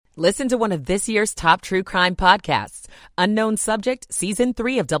Listen to one of this year's top true crime podcasts. Unknown Subject, Season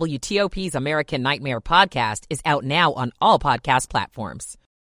 3 of WTOP's American Nightmare podcast is out now on all podcast platforms.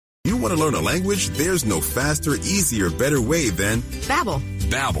 You want to learn a language? There's no faster, easier, better way than Babbel.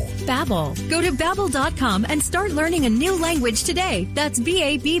 Babbel. Go to Babbel.com and start learning a new language today. That's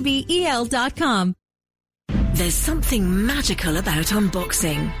BABBEL.com. There's something magical about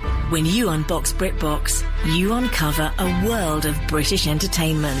unboxing. When you unbox BritBox, you uncover a world of British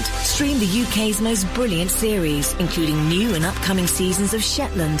entertainment. Stream the UK's most brilliant series, including new and upcoming seasons of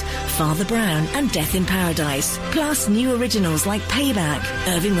Shetland, Father Brown and Death in Paradise. Plus new originals like Payback,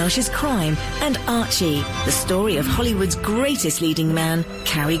 Irving Welsh's Crime and Archie, the story of Hollywood's greatest leading man,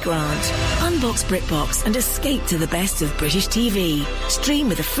 Cary Grant. Unbox BritBox and escape to the best of British TV. Stream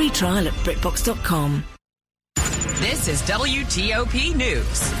with a free trial at BritBox.com. This is WTOP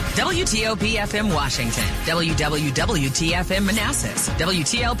News. WTOP FM Washington. WWWT-FM Manassas.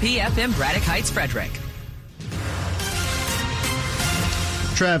 WTLP FM Braddock Heights, Frederick.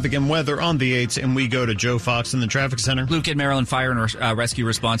 Traffic and weather on the 8s, and we go to Joe Fox in the traffic center. Luke and Maryland Fire and Rescue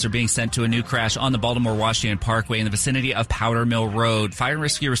Response are being sent to a new crash on the Baltimore-Washington Parkway in the vicinity of Powder Mill Road. Fire and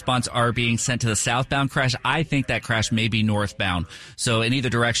Rescue Response are being sent to the southbound crash. I think that crash may be northbound. So in either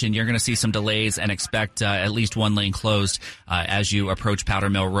direction, you're going to see some delays and expect at least one lane closed as you approach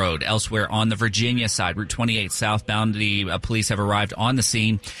Powder Mill Road. Elsewhere on the Virginia side, Route 28 southbound, the police have arrived on the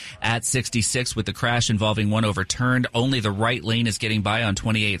scene at 66 with the crash involving one overturned. Only the right lane is getting by on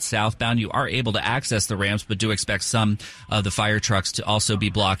 28 southbound. You are able to access the ramps, but do expect some of the fire trucks to also be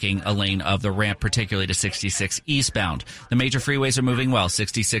blocking a lane of the ramp, particularly to 66 eastbound. The major freeways are moving well.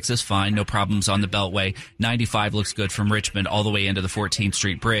 66 is fine. No problems on the Beltway. 95 looks good from Richmond all the way into the 14th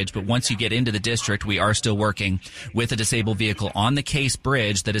Street Bridge. But once you get into the district, we are still working with a disabled vehicle on the Case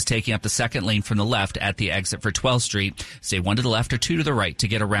Bridge that is taking up the second lane from the left at the exit for 12th Street. Stay one to the left or two to the right to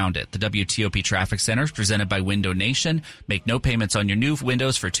get around it. The WTOP Traffic Center is presented by Window Nation. Make no payments on your new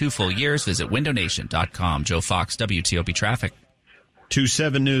windows for 2 full years. Visit windownation.com. Joe Fox, WTOP Traffic.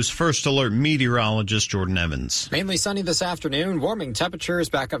 2-7 News First Alert meteorologist Jordan Evans. Mainly sunny this afternoon. Warming temperatures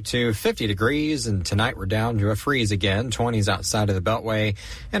back up to 50 degrees. And tonight we're down to a freeze again. 20s outside of the Beltway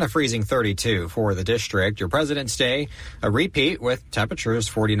and a freezing 32 for the district. Your President's Day, a repeat with temperatures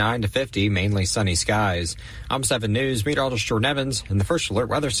 49 to 50, mainly sunny skies. I'm 7 News meteorologist Jordan Evans in the First Alert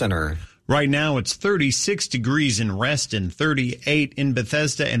Weather Center. Right now it's 36 degrees in Reston, 38 in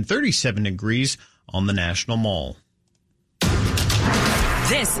Bethesda, and 37 degrees on the National Mall.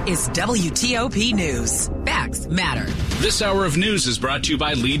 This is WTOP News. Facts matter. This hour of news is brought to you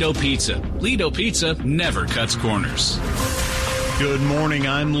by Lido Pizza. Lido Pizza never cuts corners. Good morning.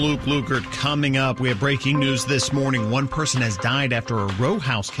 I'm Luke Lukert. Coming up, we have breaking news this morning. One person has died after a row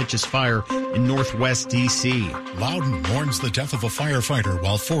house catches fire in Northwest D.C. Loudon mourns the death of a firefighter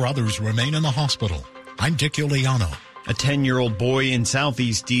while 4 others remain in the hospital. I'm Dick Iuliano. A 10-year-old boy in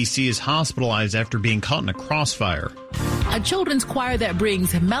Southeast D.C. is hospitalized after being caught in a crossfire. A children's choir that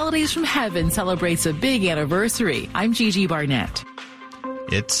brings melodies from heaven celebrates a big anniversary. I'm Gigi Barnett.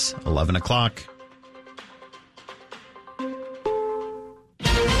 It's 11 o'clock.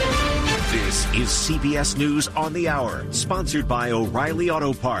 This is CBS News on the Hour, sponsored by O'Reilly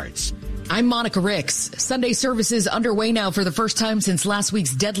Auto Parts. I'm Monica Ricks. Sunday services underway now for the first time since last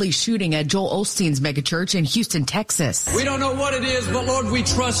week's deadly shooting at Joel Osteen's megachurch in Houston, Texas. We don't know what it is, but Lord, we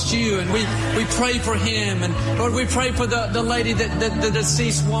trust you, and we pray for him. And Lord, we pray for the lady, the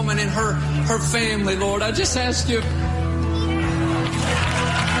deceased woman and her family, Lord. I just ask you.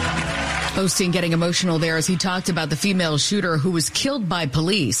 Osteen getting emotional there as he talked about the female shooter who was killed by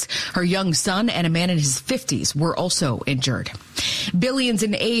police. Her young son and a man in his 50s were also injured. Billions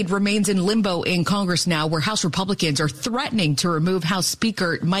in aid remains in limbo in Congress now, where House Republicans are threatening to remove House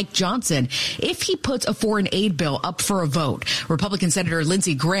Speaker Mike Johnson if he puts a foreign aid bill up for a vote. Republican Senator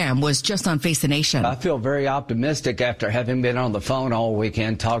Lindsey Graham was just on Face the Nation. I feel very optimistic after having been on the phone all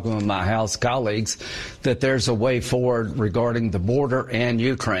weekend talking with my House colleagues that there's a way forward regarding the border and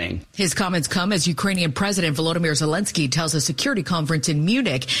Ukraine. His comments come as Ukrainian President Volodymyr Zelensky tells a security conference in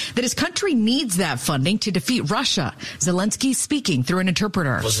Munich that his country needs that funding to defeat Russia. Zelensky speaking through an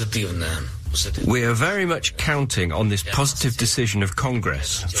interpreter. We are very much counting on this positive decision of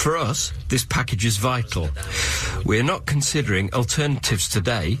Congress. For us, this package is vital. We are not considering alternatives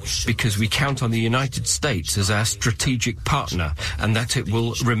today because we count on the United States as our strategic partner and that it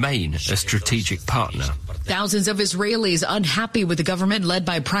will remain a strategic partner. Thousands of Israelis unhappy with the government led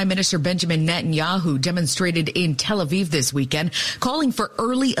by Prime Minister Benjamin Netanyahu demonstrated in Tel Aviv this weekend, calling for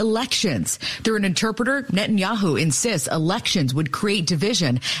early elections. Through an interpreter, Netanyahu insists elections would create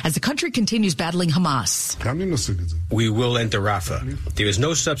division as the country continues battling Hamas. We will enter Rafah. There is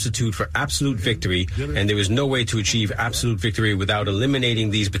no substitute for absolute victory, and there is no way to achieve absolute victory without eliminating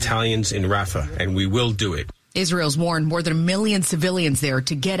these battalions in Rafah, and we will do it. Israel's warned more than 1 million civilians there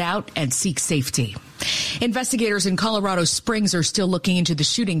to get out and seek safety. Investigators in Colorado Springs are still looking into the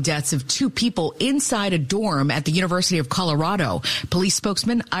shooting deaths of 2 people inside a dorm at the University of Colorado. Police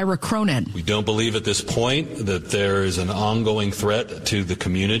spokesman Ira Cronin. We don't believe at this point that there is an ongoing threat to the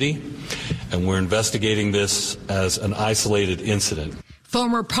community, and we're investigating this as an isolated incident.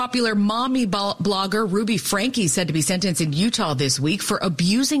 Former popular mommy blogger Ruby Franke said to be sentenced in Utah this week for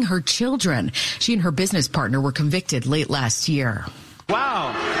abusing her children. She and her business partner were convicted late last year.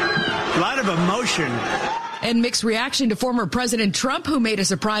 Wow, a lot of emotion. And mixed reaction to former President Trump, who made a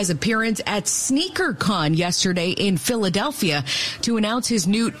surprise appearance at SneakerCon yesterday in Philadelphia to announce his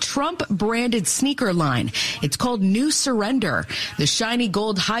new Trump-branded sneaker line. It's called New Surrender. The shiny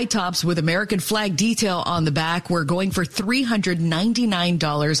gold high tops with American flag detail on the back were going for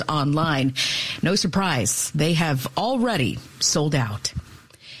 $399 online. No surprise, they have already sold out.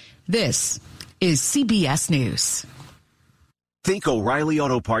 This is CBS News. Think O'Reilly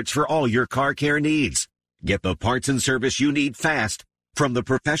Auto Parts for all your car care needs. Get the parts and service you need fast from the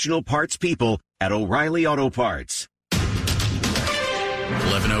professional parts people at O'Reilly Auto Parts.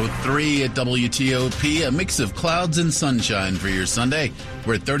 11:03 at WTOP, a mix of clouds and sunshine for your Sunday.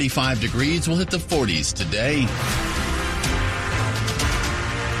 We're at 35 degrees. We'll hit the 40s today.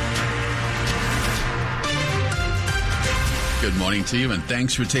 Good morning to you, and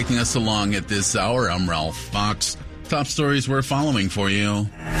thanks for taking us along at this hour. I'm Ralph Fox. Top stories we're following for you.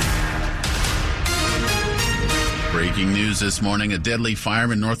 Breaking news this morning, a deadly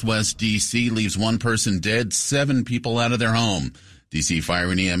fire in northwest D.C. leaves 1 person dead, 7 people out of their home. D.C.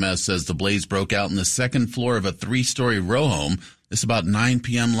 Fire and EMS says the blaze broke out in the 2nd floor of a 3-story row home. This about 9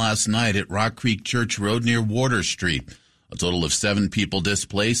 p.m. last night at Rock Creek Church Road near Water Street. A total of 7 people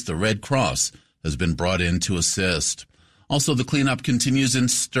displaced. The Red Cross has been brought in to assist. Also, the cleanup continues in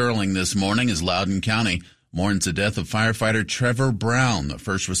Sterling this morning as Loudoun County mourns the death of firefighter Trevor Brown, the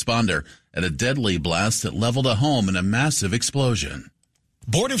first responder, at a deadly blast that leveled a home in a massive explosion.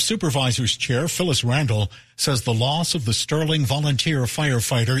 Board of Supervisors Chair Phyllis Randall says the loss of the Sterling volunteer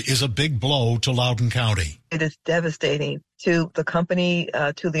firefighter is a big blow to Loudoun County. It is devastating to the company,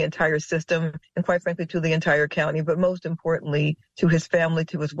 to the entire system, and quite frankly, to the entire county, but most importantly, to his family,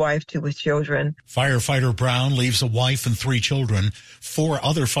 to his wife, to his children. Firefighter Brown leaves a wife and 3 children. 4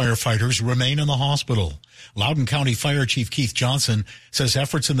 other firefighters remain in the hospital. Loudoun County Fire Chief Keith Johnson says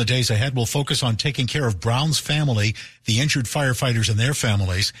efforts in the days ahead will focus on taking care of Brown's family, the injured firefighters and their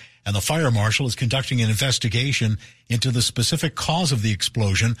families, and the fire marshal is conducting an investigation into the specific cause of the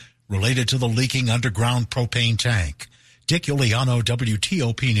explosion related to the leaking underground propane tank. Dick Iuliano,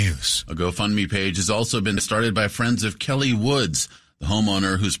 WTOP News. A GoFundMe page has also been started by friends of Kelly Woods, the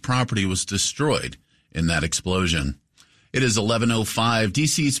homeowner whose property was destroyed in that explosion. It is 11:05.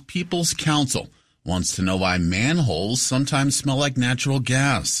 D.C.'s People's Council wants to know why manholes sometimes smell like natural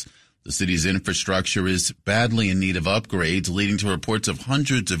gas. The city's infrastructure is badly in need of upgrades, leading to reports of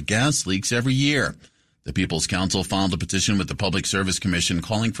hundreds of gas leaks every year. The People's Council filed a petition with the Public Service Commission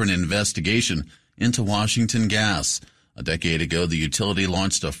calling for an investigation into Washington Gas. A decade ago, the utility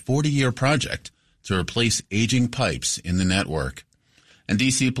launched a 40-year project to replace aging pipes in the network. And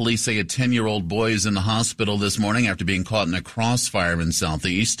D.C. police say a 10-year-old boy is in the hospital this morning after being caught in a crossfire in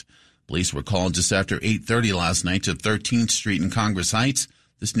Southeast. Police were called just after 8:30 last night to 13th Street in Congress Heights,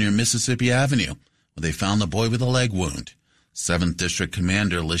 this near Mississippi Avenue, where they found the boy with a leg wound. 7th District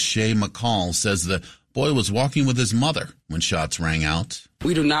Commander Lachey McCall says the boy was walking with his mother when shots rang out.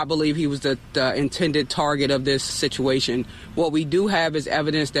 We do not believe he was the intended target of this situation. What we do have is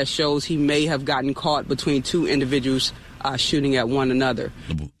evidence that shows he may have gotten caught between 2 individuals shooting at one another.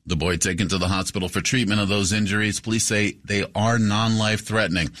 The boy taken to the hospital for treatment of those injuries. Police say they are non-life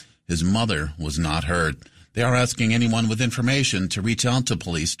threatening. His mother was not hurt. They are asking anyone with information to reach out to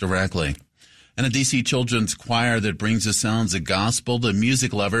police directly. And a D.C. children's choir that brings the sounds of gospel to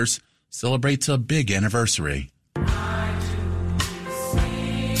music lovers celebrates a big anniversary.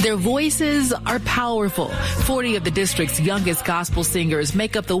 Their voices are powerful. 40 of the district's youngest gospel singers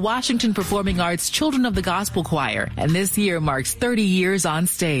make up the Washington Performing Arts Children of the Gospel Choir, and this year marks 30 years on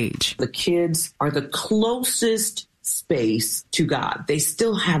stage. The kids are the closest space to God. They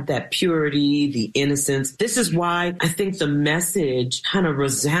still have that purity, the innocence. This is why I think the message kind of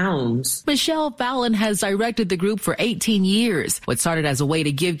resounds. Michelle Fallon has directed the group for 18 years. What started as a way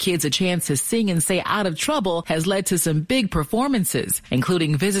to give kids a chance to sing and stay out of trouble has led to some big performances,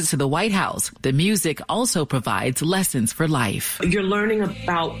 including visits to the White House. The music also provides lessons for life. You're learning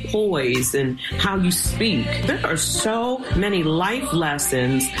about poise and how you speak. There are so many life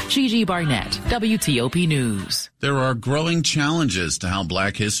lessons. Gigi Barnett, WTOP News. There are growing challenges to how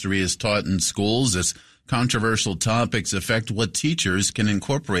Black history is taught in schools as controversial topics affect what teachers can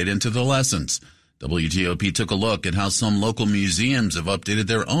incorporate into the lessons. WTOP took a look at how some local museums have updated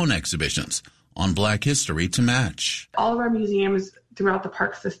their own exhibitions on Black history to match. All of our museums throughout the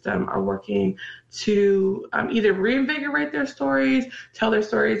park system are working to either reinvigorate their stories, tell their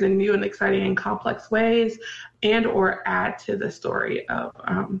stories in new and exciting and complex ways, and or add to the story of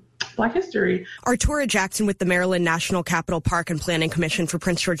Black history. Artura Jackson with the Maryland National Capital Park and Planning Commission for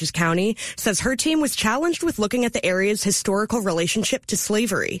Prince George's County says her team was challenged with looking at the area's historical relationship to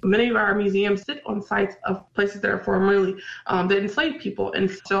slavery. Many of our museums sit on sites of places that are formerly that enslaved people. And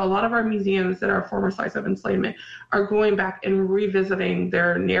so a lot of our museums that are former sites of enslavement are going back and revisiting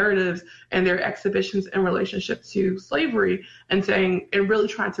their narratives and their exhibitions in relationship to slavery and really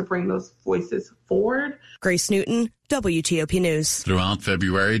trying to bring those voices forward. Grace Newton, WTOP News. Throughout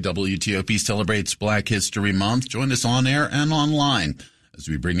February, WTOP celebrates Black History Month. Join us on air and online as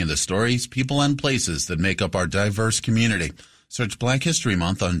we bring you the stories, people, and places that make up our diverse community. Search Black History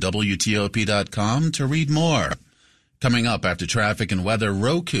Month on WTOP.com to read more. Coming up after traffic and weather,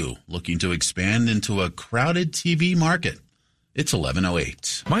 Roku looking to expand into a crowded TV market. It's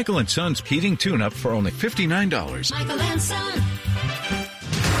 11:08. Michael & Son's heating tune-up for only $59. Michael & Son.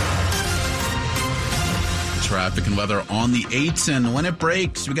 Traffic and weather on the 8s, and when it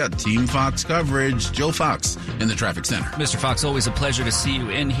breaks, we got Team Fox coverage. Joe Fox in the traffic center. Mr. Fox, always a pleasure to see you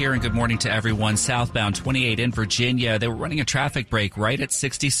in here, and good morning to everyone. Southbound 28 in Virginia, they were running a traffic break right at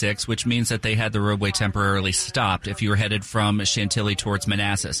 66, which means that they had the roadway temporarily stopped if you were headed from Chantilly towards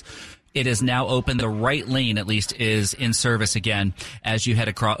Manassas. It is now open. The right lane, at least, is in service again as you head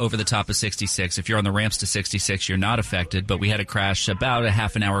across over the top of 66. If you're on the ramps to 66, you're not affected, but we had a crash about a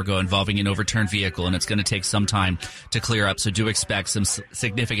half an hour ago involving an overturned vehicle, and it's going to take some time to clear up, so do expect some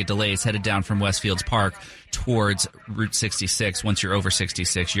significant delays headed down from Westfields Park towards Route 66. Once you're over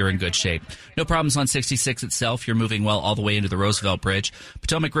 66, you're in good shape. No problems on 66 itself. You're moving well all the way into the Roosevelt Bridge.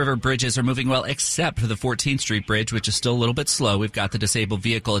 Potomac River bridges are moving well except for the 14th Street Bridge, which is still a little bit slow. We've got the disabled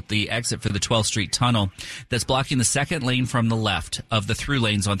vehicle at the exit for the 12th Street Tunnel that's blocking the second lane from the left of the through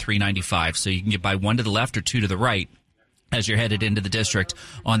lanes on 395. So you can get by one to the left or two to the right as you're headed into the district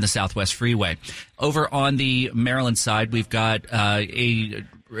on the Southwest Freeway. Over on the Maryland side, we've got a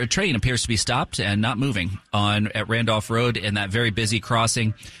train appears to be stopped and not moving at Randolph Road in that very busy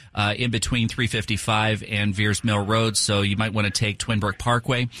crossing in between 355 and Veers Mill Road. So you might want to take Twinbrook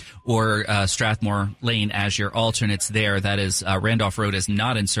Parkway or Strathmore Lane as your alternates there. That is, Randolph Road is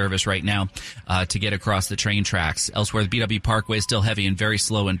not in service right now to get across the train tracks. Elsewhere, the BW Parkway is still heavy and very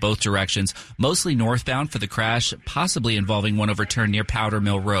slow in both directions, mostly northbound for the crash, possibly involving one overturn near Powder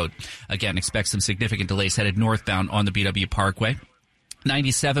Mill Road. Again, expect some significant delays headed northbound on the BW Parkway.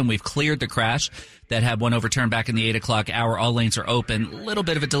 97, we've cleared the crash that had one overturn back in the 8 o'clock hour. All lanes are open. A little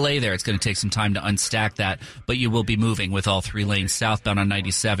bit of a delay there. It's going to take some time to unstack that, but you will be moving with all three lanes southbound on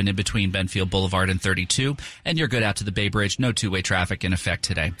 97 in between Benfield Boulevard and 32, and you're good out to the Bay Bridge. No two-way traffic in effect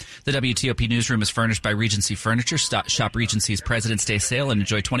today. The WTOP newsroom is furnished by Regency Furniture. Shop Regency's President's Day sale and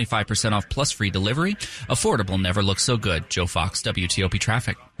enjoy 25% off plus free delivery. Affordable never looks so good. Joe Fox, WTOP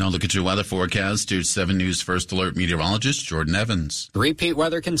traffic. Now look at your weather forecast. Here's 7 News First Alert meteorologist Jordan Evans. Repeat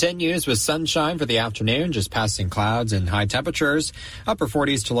weather continues with sunshine for the afternoon, just passing clouds and high temperatures, upper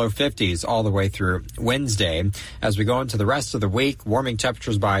 40s to low 50s all the way through Wednesday. As we go into the rest of the week, warming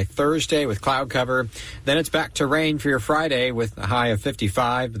temperatures by Thursday with cloud cover. Then it's back to rain for your Friday with a high of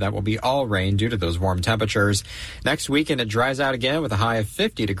 55. That will be all rain due to those warm temperatures. Next weekend, it dries out again with a high of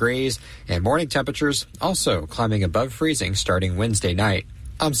 50 degrees, and morning temperatures also climbing above freezing starting Wednesday night.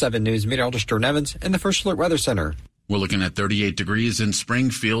 I'm 7 News meteorologist Jordan Evans in the First Alert Weather Center. We're looking at 38 degrees in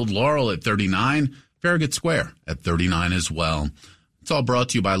Springfield, Laurel at 39, Farragut Square at 39 as well. It's all brought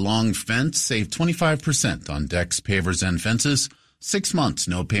to you by Long Fence. Save 25% on decks, pavers, and fences. 6 months,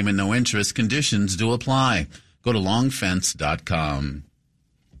 no payment, no interest. Conditions do apply. Go to longfence.com.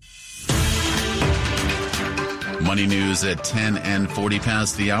 Money news at 10 and 40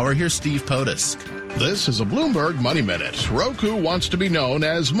 past the hour. Here's Steve Potus. This is a Bloomberg Money Minute. Roku wants to be known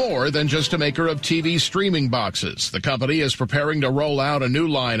as more than just a maker of TV streaming boxes. The company is preparing to roll out a new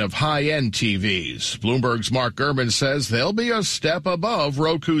line of high-end TVs. Bloomberg's Mark Gurman says they'll be a step above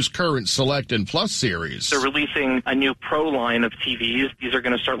Roku's current Select and Plus series. They're releasing a new Pro line of TVs. These are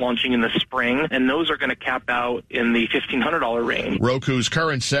going to start launching in the spring, and those are going to cap out in the $1,500 range. Roku's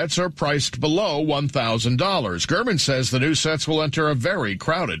current sets are priced below $1,000. Gurman says the new sets will enter a very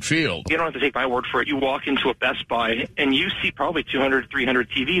crowded field. You don't have to take my word for it. You walk into a Best Buy and you see probably 200, 300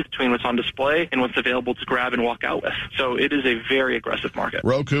 TVs between what's on display and what's available to grab and walk out with. So it is a very aggressive market.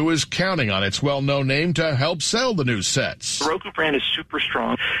 Roku is counting on its well-known name to help sell the new sets. The Roku brand is super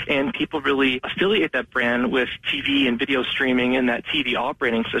strong, and people really affiliate that brand with TV and video streaming and that TV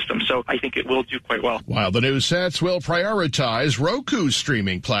operating system. So I think it will do quite well. While the new sets will prioritize Roku's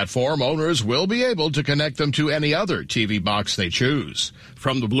streaming platform, owners will be able to connect them to any other TV box they choose.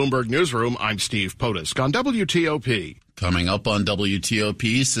 From the Bloomberg Newsroom, I'm Steve Potusk on WTOP. Coming up on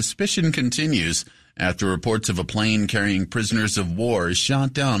WTOP, suspicion continues after reports of a plane carrying prisoners of war is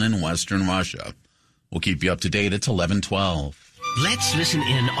shot down in western Russia. We'll keep you up to date. It's 11:12. Let's listen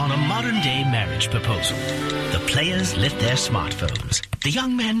in on a modern-day marriage proposal. The players lift their smartphones. The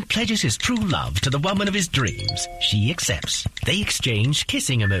young man pledges his true love to the woman of his dreams. She accepts. They exchange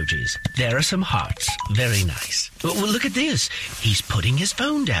kissing emojis. There are some hearts. Very nice. Well, look at this. He's putting his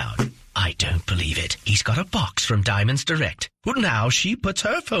phone down. I don't believe it. He's got a box from Diamonds Direct. Well, now she puts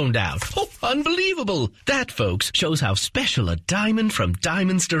her phone down. Oh, unbelievable. That, folks, shows how special a diamond from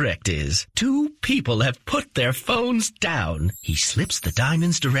Diamonds Direct is. Two people have put their phones down. He slips the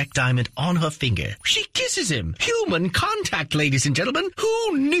Diamonds Direct diamond on her finger. She kisses him. Human contact, ladies and gentlemen.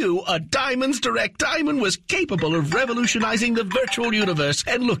 Who knew a Diamonds Direct diamond was capable of revolutionizing the virtual universe?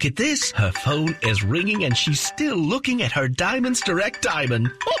 And look at this. Her phone is ringing and she's still looking at her Diamonds Direct diamond.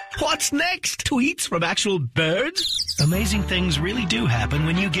 Oh, what's next? Tweets from actual birds? Amazing things really do happen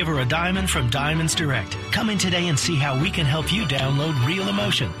when you give her a diamond from Diamonds Direct. Come in today and see how we can help you download real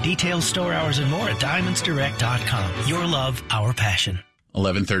emotion. Details, store hours, and more at diamondsdirect.com. Your love, our passion.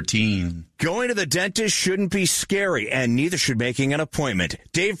 11:13. Going to the dentist shouldn't be scary, and neither should making an appointment.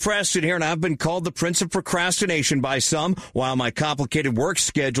 Dave Preston here, and I've been called the Prince of Procrastination by some, while my complicated work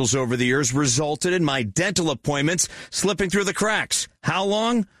schedules over the years resulted in my dental appointments slipping through the cracks. How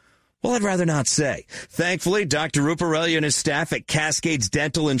long? Well, I'd rather not say. Thankfully, Dr. Ruparelli and his staff at Cascades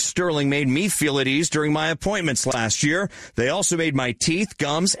Dental in Sterling made me feel at ease during my appointments last year. They also made my teeth,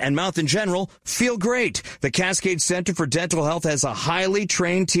 gums, and mouth in general feel great. The Cascades Center for Dental Health has a highly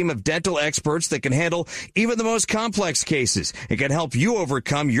trained team of dental experts that can handle even the most complex cases and can help you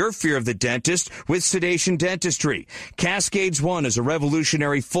overcome your fear of the dentist with sedation dentistry. Cascades One is a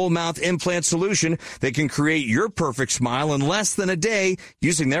revolutionary full mouth implant solution that can create your perfect smile in less than a day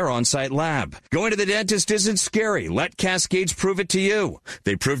using their on-site lab. Going to the dentist isn't scary. Let Cascades prove it to you.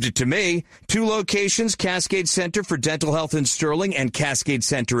 They proved it to me. 2 locations, Cascade Center for Dental Health in Sterling and Cascade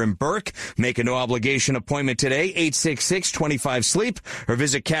Center in Burke. Make a no-obligation appointment today, 866-25-SLEEP, or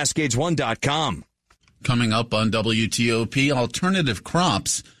visit cascades1.com. Coming up on WTOP, alternative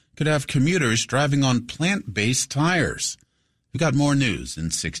crops could have commuters driving on plant-based tires. We got more news in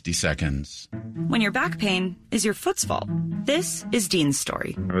 60 seconds. When your back pain is your foot's fault, this is Dean's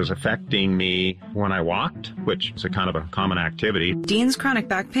story. It was affecting me when I walked, which is a kind of a common activity. Dean's chronic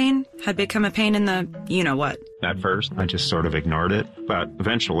back pain had become a pain in the you-know-what. At first, I just sort of ignored it, but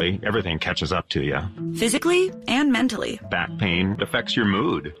eventually everything catches up to you. Physically and mentally. Back pain affects your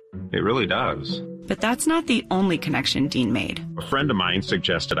mood. It really does. But that's not the only connection Dean made. A friend of mine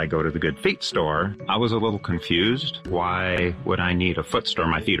suggested I go to the Good Feet store. I was a little confused. Why would I need a foot store?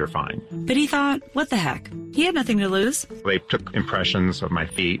 My feet are fine. But he thought, what the heck? He had nothing to lose. They took impressions of my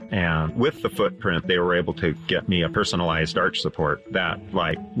feet, and with the footprint, they were able to get me a personalized arch support that,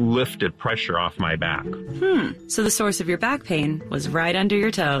 lifted pressure off my back. So the source of your back pain was right under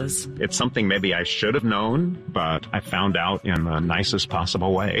your toes. It's something maybe I should have known, but I found out in the nicest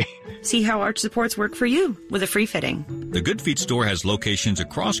possible way. See how arch supports work for you with a free fitting. The Good Feet store has locations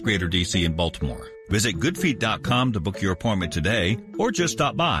across Greater D.C. and Baltimore. Visit goodfeet.com to book your appointment today or just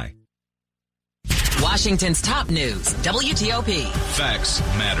stop by. Washington's top news, WTOP. Facts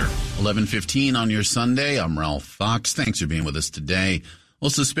matter. 11:15 on your Sunday. I'm Ralph Fox. Thanks for being with us today. Well,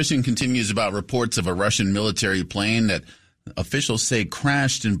 suspicion continues about reports of a Russian military plane that officials say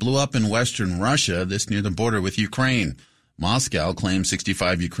crashed and blew up in western Russia, this near the border with Ukraine. Moscow claims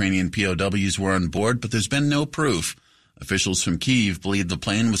 65 Ukrainian POWs were on board, but there's been no proof. Officials from Kyiv believe the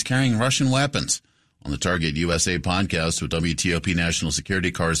plane was carrying Russian weapons. On the Target USA podcast with WTOP national security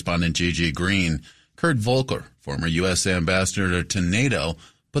correspondent J.J. Green, Kurt Volker, former U.S. ambassador to NATO,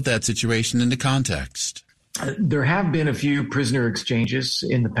 put that situation into context. There have been a few prisoner exchanges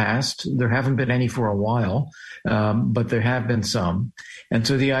in the past. There haven't been any for a while, but there have been some. And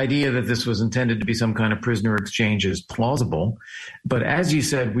so the idea that this was intended to be some kind of prisoner exchange is plausible. But as you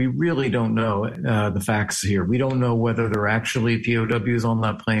said, we really don't know the facts here. We don't know whether there are actually POWs on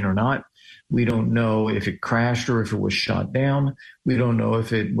that plane or not. We don't know if it crashed or if it was shot down. We don't know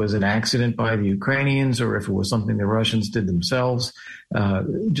if it was an accident by the Ukrainians or if it was something the Russians did themselves.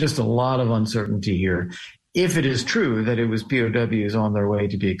 Just a lot of uncertainty here. If it is true that it was POWs on their way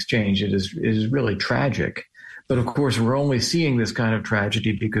to be exchanged, it is really tragic. But of course, we're only seeing this kind of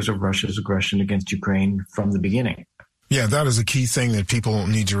tragedy because of Russia's aggression against Ukraine from the beginning. Yeah, that is a key thing that people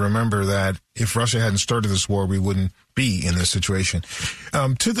need to remember, that if Russia hadn't started this war, we wouldn't be in this situation.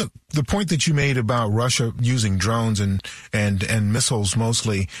 To the point that you made about Russia using drones and missiles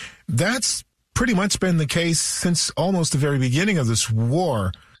mostly, that's pretty much been the case since almost the very beginning of this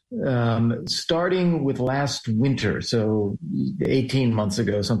war. Starting with last winter, so 18 months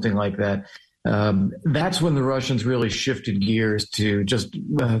ago, something like that. That's when the Russians really shifted gears to just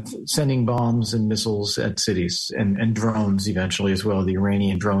sending bombs and missiles at cities and drones eventually as well, the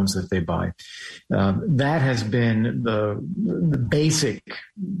Iranian drones that they buy. That has been the basic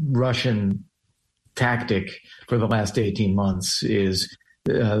Russian tactic for the last 18 months is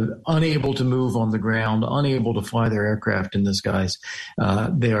unable to move on the ground, unable to fly their aircraft in the skies.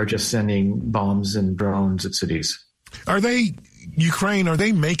 They are just sending bombs and drones at cities. Ukraine, are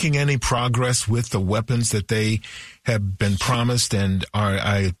they making any progress with the weapons that they have been promised and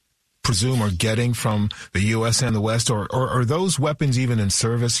I presume are getting from the U.S. and the West, or are those weapons even in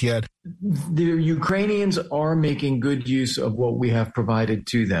service yet? The Ukrainians are making good use of what we have provided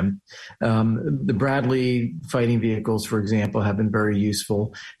to them. The Bradley fighting vehicles, for example, have been very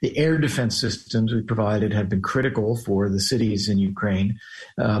useful. The air defense systems we provided have been critical for the cities in Ukraine.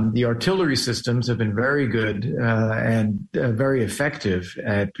 The artillery systems have been very good and very effective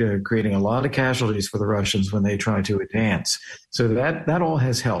at creating a lot of casualties for the Russians when they try to advance. So that all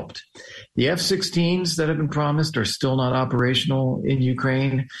has helped. The F-16s that have been promised are still not operational in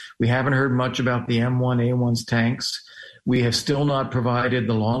Ukraine. We haven't heard much about the M1A1's tanks. We have still not provided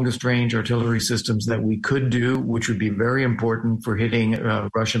the longest range artillery systems that we could do, which would be very important for hitting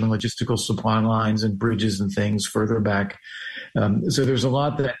Russian logistical supply lines and bridges and things further back. So there's a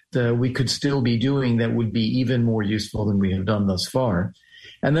lot that we could still be doing that would be even more useful than we have done thus far.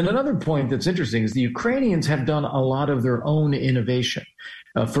 And then another point that's interesting is the Ukrainians have done a lot of their own innovation.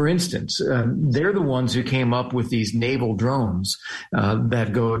 For instance, they're the ones who came up with these naval drones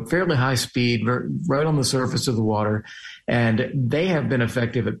that go at fairly high speed, right on the surface of the water. And they have been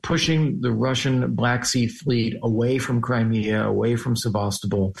effective at pushing the Russian Black Sea fleet away from Crimea, away from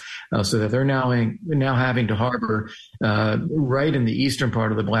Sebastopol, so that they're now having to harbor right in the eastern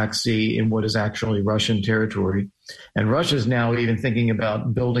part of the Black Sea in what is actually Russian territory. And Russia's now even thinking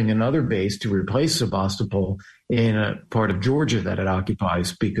about building another base to replace Sebastopol in a part of Georgia that it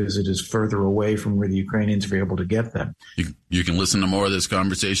occupies because it is further away from where the Ukrainians were able to get them. You can listen to more of this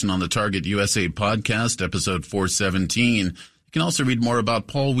conversation on the Target USA podcast, episode 417. You can also read more about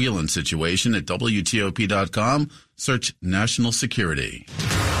Paul Whelan's situation at WTOP.com. Search National Security.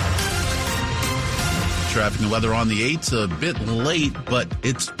 Traffic and weather on the 8's a bit late, but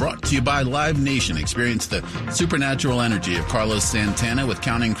it's brought to you by Live Nation. Experience the supernatural energy of Carlos Santana with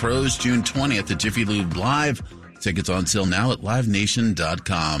Counting Crows June 20th at Jiffy Lube Live. Tickets on sale now at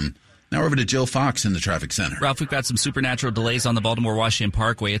livenation.com. Now over to Joe Fox in the traffic center. Ralph, we've got some supernatural delays on the Baltimore-Washington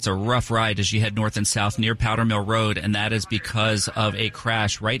Parkway. It's a rough ride as you head north and south near Powder Mill Road, and that is because of a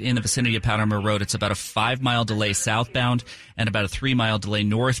crash right in the vicinity of Powder Mill Road. It's about a 5-mile delay southbound and about a 3-mile delay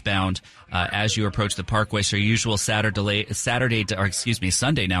northbound as you approach the parkway. So your usual Sunday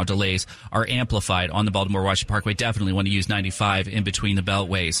now delays are amplified on the Baltimore-Washington Parkway. Definitely want to use 95 in between the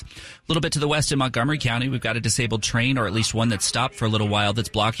beltways. A little bit to the west in Montgomery County, we've got a disabled train, or at least one that's stopped for a little while, that's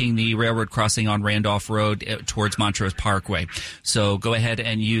blocking the railroad crossing on Randolph Road towards Montrose Parkway. So go ahead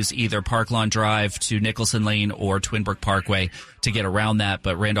and use either Park Lawn Drive to Nicholson Lane or Twin Brook Parkway to get around that,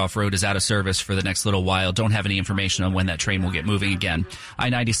 but Randolph Road is out of service for the next little while. Don't have any information on when that train will get moving again.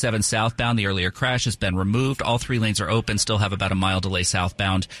 I-97 southbound, the earlier crash has been removed. All 3 lanes are open, still have about a mile delay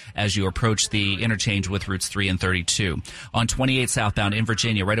southbound as you approach the interchange with routes 3 and 32. On 28 southbound in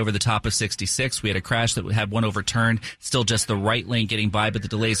Virginia, right over the top of 66, we had a crash that had one overturned. Still just the right lane getting by, but the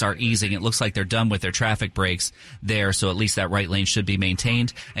delays are easing. It looks like they're done with their traffic breaks there, so at least that right lane should be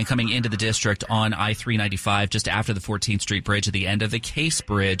maintained. And coming into the district on I-395, just after the 14th Street Bridge, at the end of the Case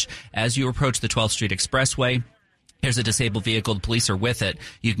Bridge, as you approach the 12th Street Expressway, Here's a disabled vehicle. The police are with it.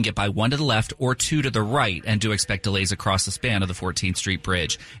 You can get by 1 to the left or 2 to the right, and do expect delays across the span of the 14th Street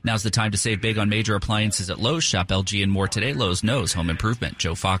Bridge. Now's the time to save big on major appliances at Lowe's. Shop LG and more today. Lowe's knows home improvement.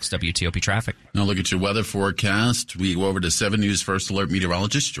 Joe Fox, WTOP Traffic. Now look at your weather forecast. We go over to 7 News First Alert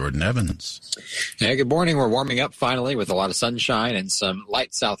meteorologist Jordan Evans. Hey, good morning. We're warming up finally with a lot of sunshine and some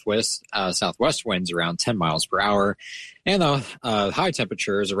light southwest winds around 10 miles per hour. And the high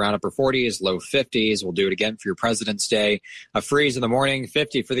temperatures around upper 40s, low 50s. We'll do it again for your President's Day. A freeze in the morning,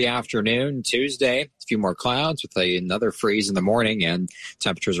 50 for the afternoon. Tuesday, a few more clouds with another freeze in the morning, and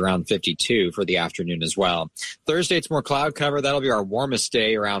temperatures around 52 for the afternoon as well. Thursday, it's more cloud cover. That'll be our warmest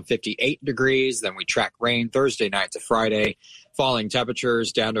day, around 58 degrees. Then we track rain Thursday night to Friday. Falling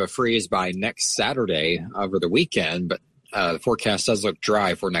temperatures down to a freeze by next Saturday over the weekend, but the forecast does look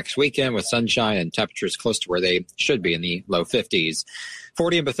dry for next weekend with sunshine and temperatures close to where they should be in the low 50s.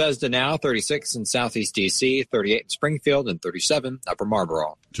 40 in Bethesda now, 36 in Southeast D.C., 38 in Springfield, and 37 Upper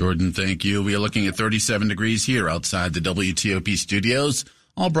Marlboro. Jordan, thank you. We are looking at 37 degrees here outside the WTOP studios.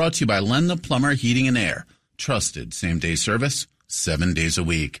 All brought to you by Len the Plumber Heating and Air. Trusted same-day service, 7 days a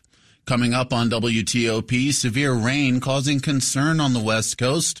week. Coming up on WTOP, severe rain causing concern on the West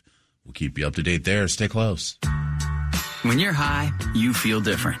Coast. We'll keep you up to date there. Stay close. When you're high, you feel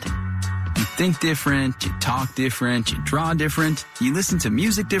different. You think different, you talk different, you draw different, you listen to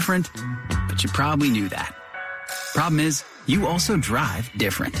music different, but you probably knew that. Problem is, you also drive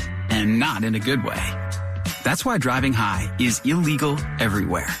different, and not in a good way. That's why driving high is illegal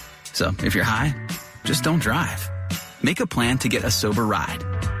everywhere. So if you're high, just don't drive. Make a plan to get a sober ride.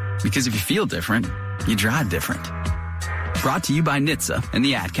 Because if you feel different, you drive different. Brought to you by NHTSA and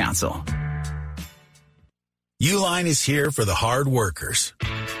the Ad Council. Uline is here for the hard workers,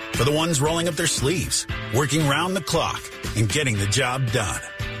 for the ones rolling up their sleeves, working round the clock, and getting the job done.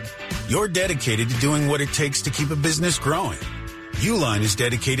 You're dedicated to doing what it takes to keep a business growing. Uline is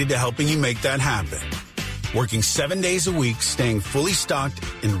dedicated to helping you make that happen. Working 7 days a week, staying fully stocked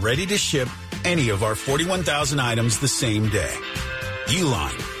and ready to ship any of our 41,000 items the same day.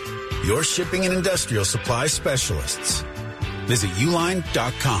 Uline, your shipping and industrial supply specialists. Visit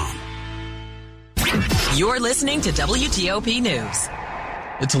uline.com. You're listening to WTOP News.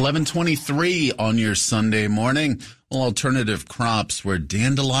 It's 11:23 on your Sunday morning. Well, alternative crops where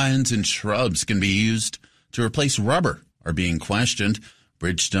dandelions and shrubs can be used to replace rubber are being questioned.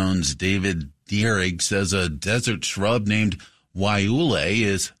 Bridgestone's David Dierig says a desert shrub named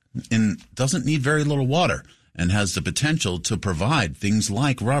waiule doesn't need very little water and has the potential to provide things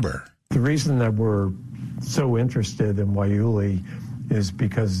like rubber. The reason that we're so interested in waiule is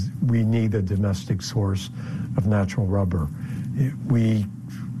because we need a domestic source of natural rubber.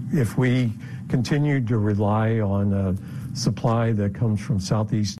 If we continue to rely on a supply that comes from Southeast